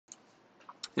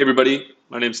Hey everybody,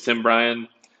 my name is Tim Bryan.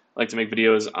 I like to make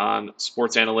videos on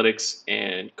sports analytics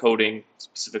and coding,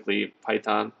 specifically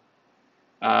Python.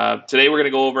 Today we're going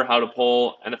to go over how to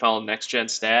pull NFL Next Gen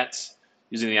stats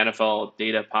using the NFL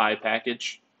Data Pi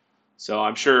package. So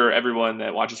I'm sure everyone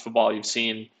that watches football, you've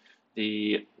seen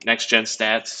the Next Gen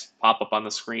stats pop up on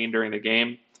the screen during the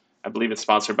game. I believe it's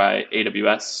sponsored by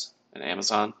AWS and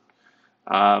Amazon.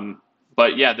 Um,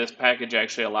 but yeah, this package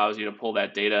actually allows you to pull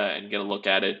that data and get a look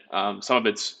at it. Some of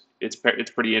it's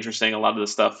pretty interesting. A lot of the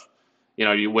stuff,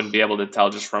 you wouldn't be able to tell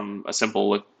just from a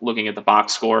simple looking at the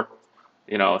box score.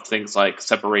 Things like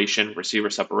separation, receiver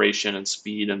separation, and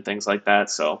speed, and things like that.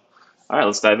 So, all right,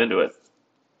 let's dive into it.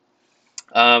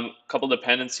 Couple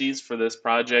dependencies for this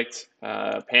project.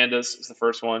 Pandas is the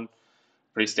first one,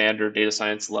 pretty standard data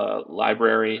science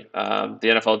library. The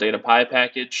NFL Data Pi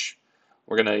package.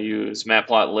 We're going to use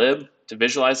matplotlib to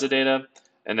visualize the data.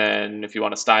 And then if you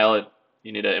want to style it,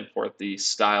 you need to import the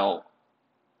style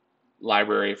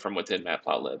library from within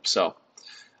matplotlib. So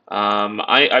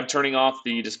I'm turning off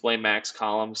the display max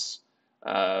columns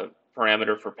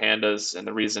parameter for pandas. And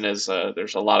the reason is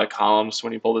there's a lot of columns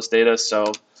when you pull this data.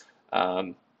 So,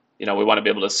 um, we want to be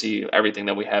able to see everything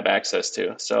that we have access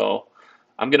to. So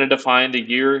I'm going to define the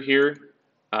year here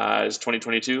as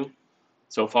 2022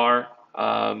 so far.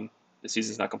 The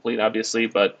season's not complete, obviously,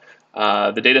 but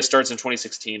the data starts in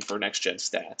 2016 for next gen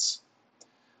stats.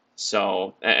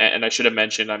 So, and I should have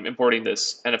mentioned, I'm importing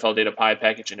this NFL Data Pi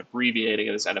package and abbreviating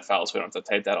it as NFL, so we don't have to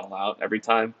type that all out every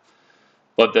time.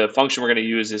 But the function we're going to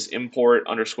use is import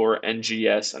underscore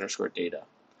NGS underscore data.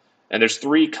 And there's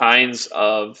three kinds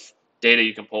of data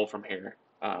you can pull from here.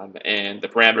 And the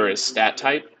parameter is stat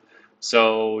type.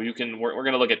 So we're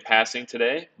going to look at passing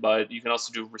today, but you can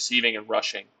also do receiving and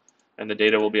rushing. And the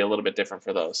data will be a little bit different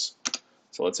for those.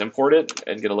 So let's import it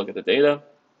and get a look at the data.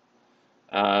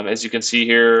 As you can see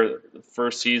here, the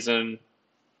first season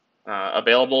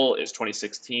available is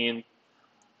 2016.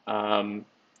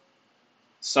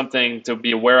 Something to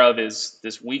be aware of is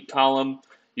this week column.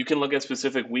 You can look at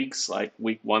specific weeks like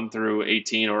week 1 through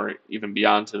 18 or even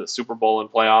beyond to the Super Bowl and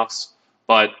playoffs.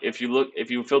 But if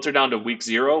you filter down to week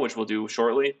 0, which we'll do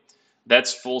shortly,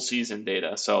 that's full season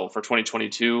data. So for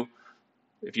 2022,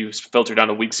 if you filter down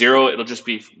to week 0, it'll just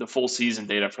be the full season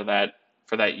data for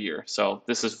that year. So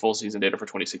this is full season data for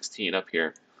 2016 up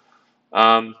here.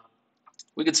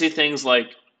 We could see things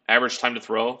like average time to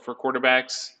throw for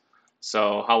quarterbacks.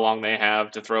 So how long they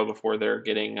have to throw before they're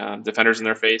getting defenders in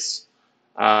their face.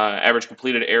 Average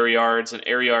completed air yards. An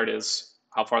air yard is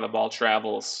how far the ball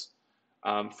travels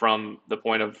from the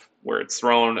point of where it's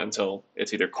thrown until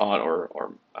it's either caught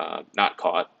or not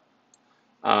caught.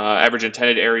 Average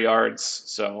intended air yards,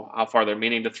 so how far they're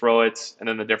meaning to throw it, and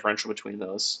then the differential between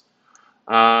those.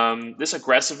 This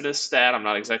aggressiveness stat, I'm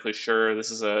not exactly sure. This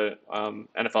is a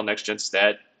NFL Next Gen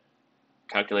stat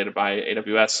calculated by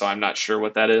AWS, so I'm not sure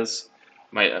what that is.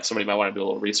 Somebody might want to do a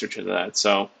little research into that.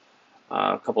 So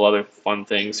a couple other fun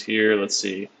things here. Let's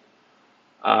see.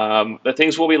 The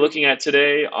things we'll be looking at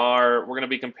today are we're going to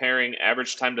be comparing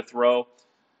average time to throw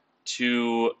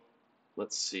to,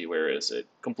 let's see, where is it?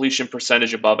 Completion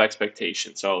percentage above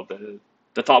expectation. So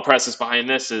the thought process behind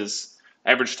this is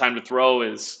average time to throw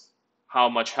is how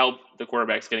much help the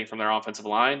quarterback's getting from their offensive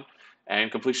line,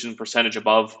 and completion percentage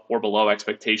above or below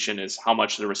expectation is how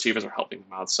much the receivers are helping them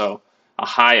out. So a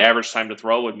high average time to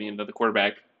throw would mean that the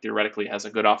quarterback theoretically has a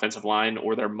good offensive line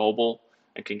or they're mobile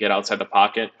and can get outside the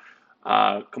pocket.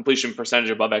 Completion percentage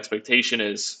above expectation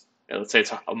is, let's say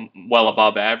it's well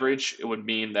above average. It would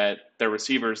mean that their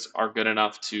receivers are good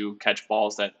enough to catch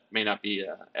balls that may not be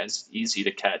as easy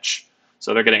to catch.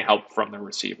 So they're getting help from their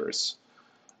receivers.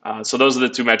 So those are the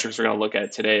two metrics we're going to look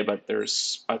at today, but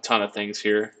there's a ton of things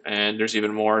here, and there's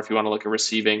even more if you want to look at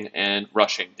receiving and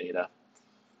rushing data.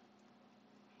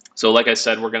 So like I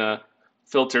said, we're going to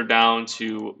filter down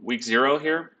to week 0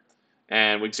 here,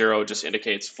 and week 0 just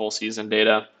indicates full season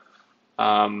data.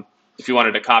 If you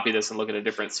wanted to copy this and look at a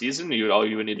different season, all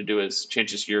you would need to do is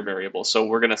change this year variable. So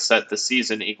we're going to set the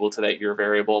season equal to that year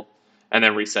variable and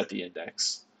then reset the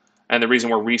index. And the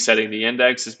reason we're resetting the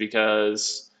index is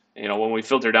because when we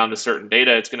filter down to certain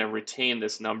data, it's going to retain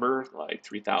this number, like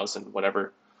 3,000,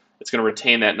 whatever. It's going to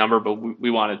retain that number, but we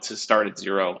want it to start at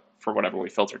 0 for whatever we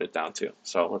filtered it down to.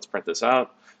 So let's print this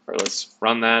out, or let's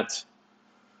run that.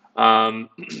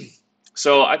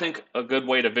 So I think a good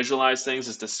way to visualize things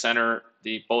is to center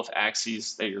the both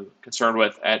axes that you're concerned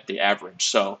with at the average.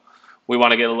 So we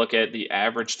want to get a look at the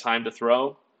average time to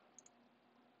throw.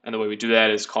 And the way we do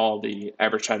that is call the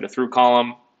average time to through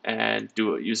column and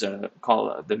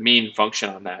call the mean function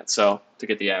on that. So to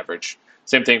get the average.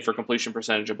 Same thing for completion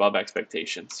percentage above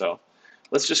expectation. So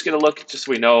let's just get a look, just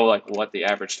so we know like what the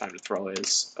average time to throw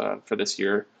is for this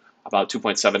year. About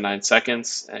 2.79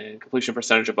 seconds, and completion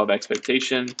percentage above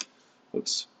expectation.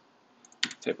 Oops,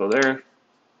 typo there.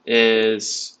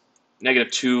 Is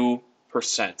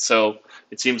 -2%. So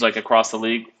it seems like across the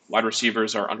league, wide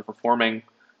receivers are underperforming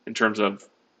in terms of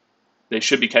they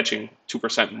should be catching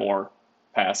 2% more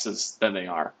passes than they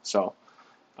are. So,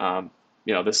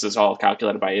 this is all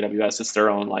calculated by AWS. It's their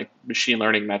own like machine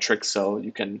learning metrics, so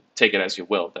you can take it as you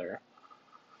will there.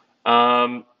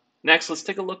 Next, let's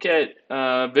take a look at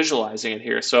visualizing it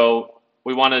here. So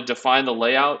we want to define the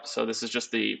layout. So this is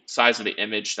just the size of the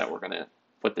image that we're going to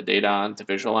put the data on to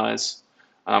visualize.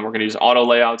 We're going to use auto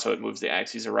layout, so it moves the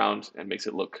axes around and makes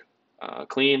it look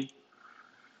clean.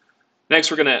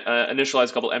 Next, we're going to initialize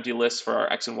a couple empty lists for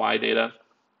our X and Y data.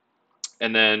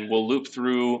 And then we'll loop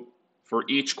through for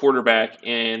each quarterback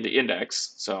in the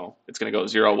index. So it's going to go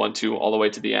 0, 1, 2, all the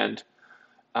way to the end.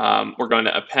 We're going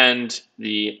to append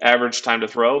the average time to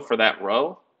throw for that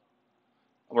row.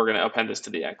 We're going to append this to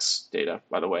the X data,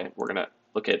 by the way. We're going to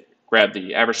grab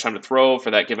the average time to throw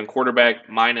for that given quarterback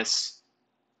minus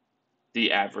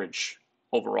the average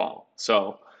overall.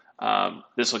 So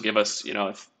this will give us,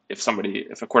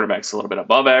 if a quarterback's a little bit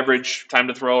above average time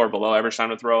to throw or below average time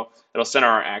to throw, it'll center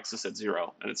our axis at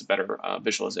 0, and it's a better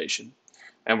visualization.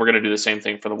 And we're going to do the same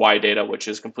thing for the Y data, which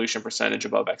is completion percentage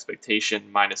above expectation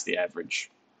minus the average.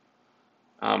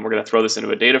 We're going to throw this into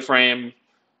a data frame,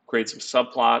 create some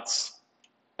subplots,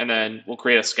 and then we'll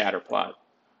create a scatter plot.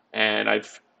 And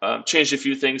I've changed a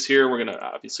few things here. We're going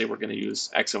to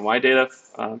use X and Y data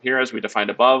here as we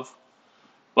defined above.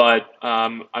 But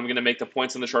I'm going to make the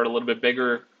points on the chart a little bit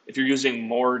bigger. If you're using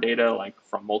more data, like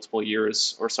from multiple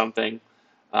years or something,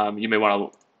 you may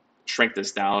want to shrink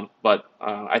this down. But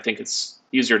I think it's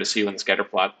easier to see when the scatter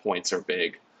plot points are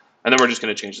big. And then we're just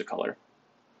going to change the color.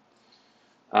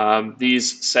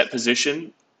 These set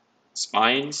position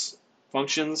spines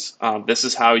functions, this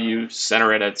is how you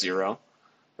center it at 0,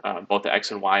 both the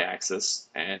X and Y axis.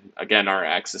 And again, our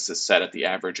axis is set at the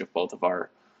average of both of our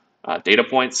data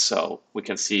points, so we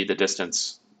can see the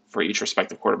distance for each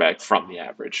respective quarterback from the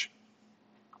average.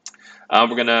 We're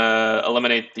going to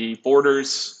eliminate the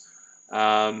borders,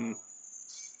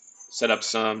 set up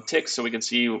some ticks so we can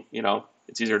see,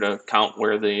 it's easier to count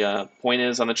where the point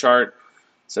is on the chart.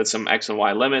 Set some X and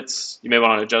Y limits. You may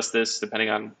want to adjust this depending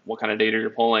on what kind of data you're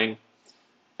pulling.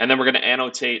 And then we're going to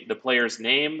annotate the player's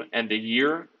name and the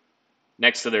year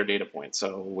next to their data point,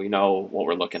 so we know what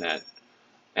we're looking at.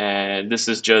 And this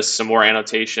is just some more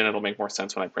annotation. It'll make more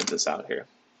sense when I print this out here.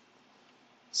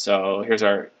 So here's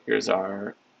our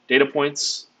data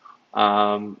points.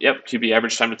 QB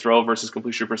average time to throw versus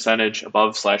completion percentage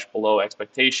above/below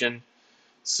expectation.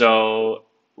 So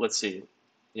let's see.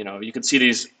 You can see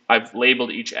these. I've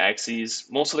labeled each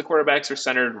axis. Most of the quarterbacks are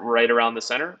centered right around the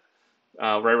center,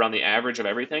 right around the average of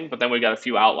everything. But then we've got a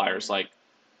few outliers, like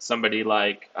somebody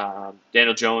like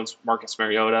Daniel Jones, Marcus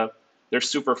Mariota. They're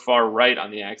super far right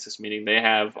on the axis, meaning they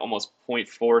have almost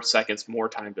 0.4 seconds more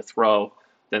time to throw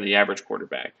than the average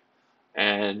quarterback.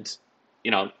 And,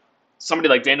 somebody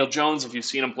like Daniel Jones, if you've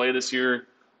seen him play this year,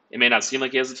 it may not seem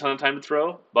like he has a ton of time to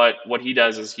throw, but what he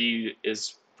does is he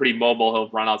is pretty mobile. He'll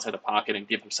run outside the pocket and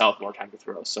give himself more time to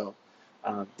throw. So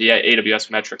the AWS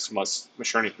metrics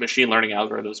machine learning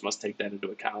algorithms must take that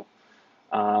into account.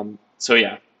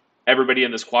 Everybody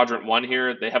in this quadrant 1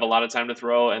 here, they have a lot of time to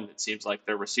throw, and it seems like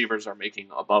their receivers are making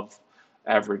above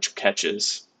average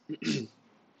catches.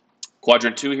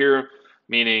 Quadrant 2 here,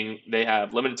 meaning they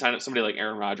have limited time. Somebody like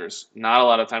Aaron Rodgers, not a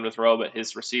lot of time to throw, but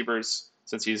his receivers,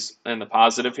 since he's in the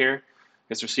positive here,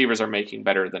 his receivers are making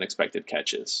better than expected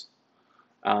catches.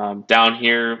 Down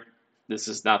here, this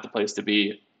is not the place to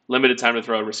be. Limited time to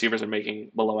throw, receivers are making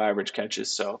below average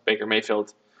catches, so Baker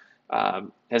Mayfield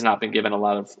has not been given a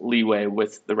lot of leeway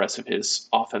with the rest of his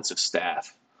offensive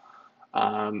staff.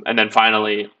 And then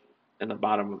finally, in the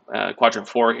bottom quadrant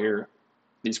 4 here,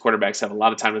 these quarterbacks have a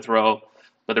lot of time to throw,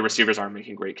 but the receivers aren't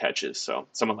making great catches. So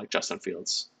someone like Justin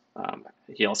Fields,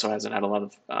 he also hasn't had a lot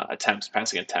of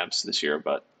passing attempts this year,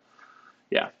 but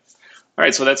yeah. All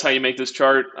right, so that's how you make this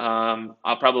chart.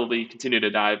 I'll probably continue to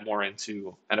dive more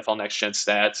into NFL Next Gen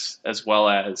stats, as well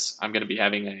as I'm going to be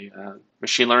having a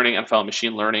NFL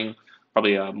machine learning,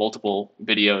 probably multiple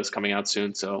videos coming out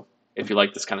soon. So if you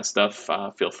like this kind of stuff,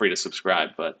 feel free to subscribe.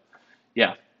 But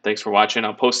yeah, thanks for watching.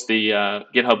 I'll post the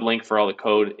GitHub link for all the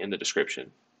code in the description.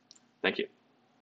 Thank you.